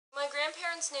My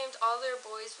grandparents named all their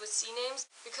boys with C names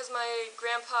because my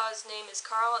grandpa's name is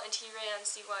Carl and he ran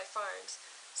CY Farms.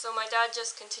 So my dad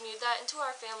just continued that into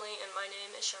our family and my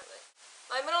name is Charlotte.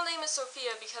 My middle name is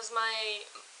Sophia because my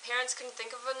parents couldn't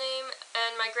think of a name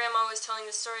and my grandma was telling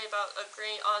the story about a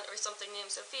great aunt or something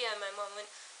named Sophia and my mom went,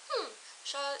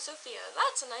 Charlotte Sophia,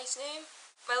 that's a nice name.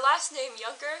 My last name,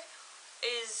 Junker,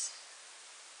 is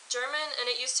German and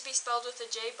it used to be spelled with a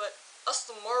J, but us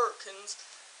Americans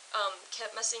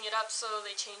kept messing it up, so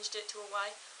they changed it to a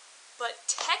Y. But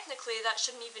technically, that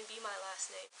shouldn't even be my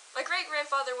last name. My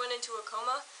great-grandfather went into a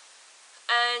coma,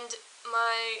 and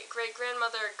my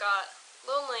great-grandmother got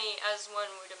lonely, as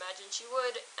one would imagine she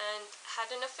would, and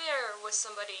had an affair with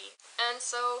somebody. And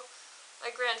so,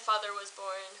 my grandfather was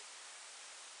born.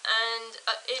 And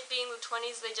it being the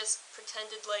 20s, they just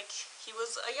pretended like he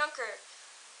was a Junker.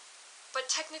 But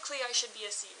technically I should be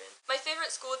a Steven. My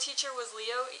favorite school teacher was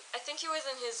Leo. I think he was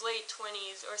in his late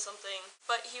 20s or something,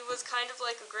 but he was kind of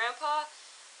like a grandpa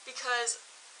because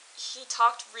he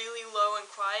talked really low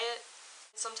and quiet.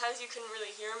 Sometimes you couldn't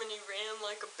really hear him and he ran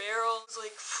like a barrel. It was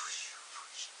like whoosh,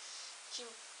 whoosh.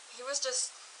 He was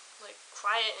just like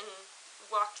quiet and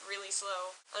walked really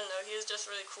slow. I don't know, he was just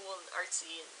really cool and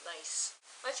artsy and nice.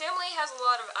 My family has a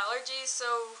lot of allergies,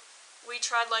 so we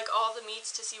tried like all the meats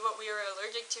to see what we were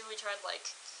allergic to. We tried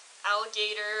like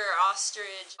alligator,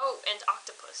 ostrich, and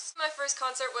octopus. My first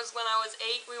concert was when I was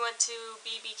 8. We went to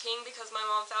B.B. King because my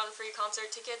mom found free concert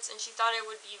tickets and she thought it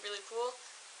would be really cool.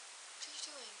 What are you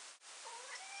doing?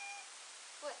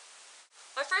 What?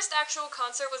 My first actual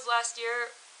concert was last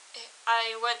year.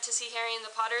 I went to see Harry and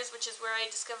the Potters, which is where I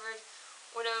discovered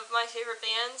one of my favorite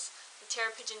bands, the Terror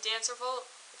Pigeon Dance Revolt,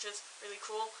 which was really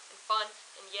cool and fun,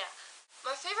 and yeah.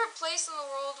 My favorite place in the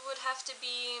world would have to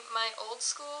be my old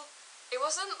school. It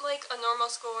wasn't like a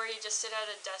normal school where you just sit at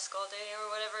a desk all day or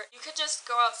whatever. You could just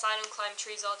go outside and climb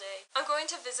trees all day. I'm going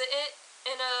to visit it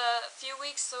in a few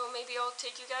weeks, so maybe I'll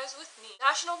take you guys with me.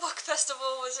 National Book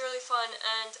Festival was really fun,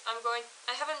 and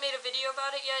I haven't made a video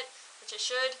about it yet, which I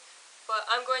should, but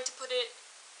I'm going to put it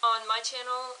on my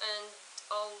channel, and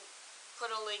I'll put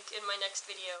a link in my next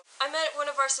video. I met one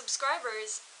of our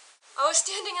subscribers. I was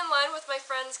standing in line with my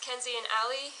friends Kenzie and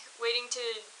Allie, waiting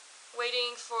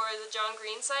for the John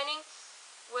Green signing,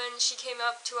 when she came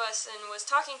up to us and was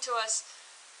talking to us,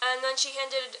 and then she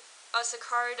handed us a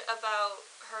card about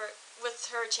her,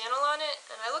 with her channel on it,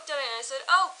 and I looked at it and I said,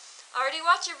 "Oh, I already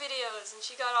watch your videos," and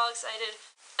she got all excited.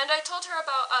 And I told her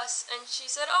about us, and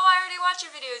she said, "Oh, I already watch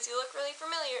your videos, you look really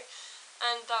familiar,"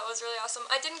 and that was really awesome.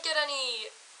 I didn't get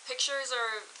any pictures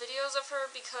or videos of her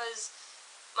because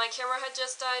my camera had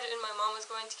just died and my mom was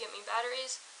going to get me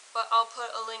batteries, but I'll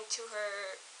put a link to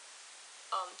her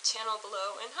channel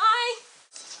below. And hi!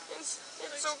 It's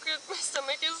so good. My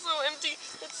stomach is so empty.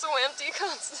 It's so empty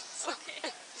because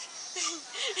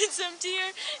it's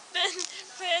emptier than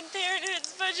Planned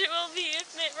Parenthood's budget will be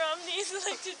if Mitt Romney is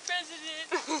elected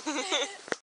president.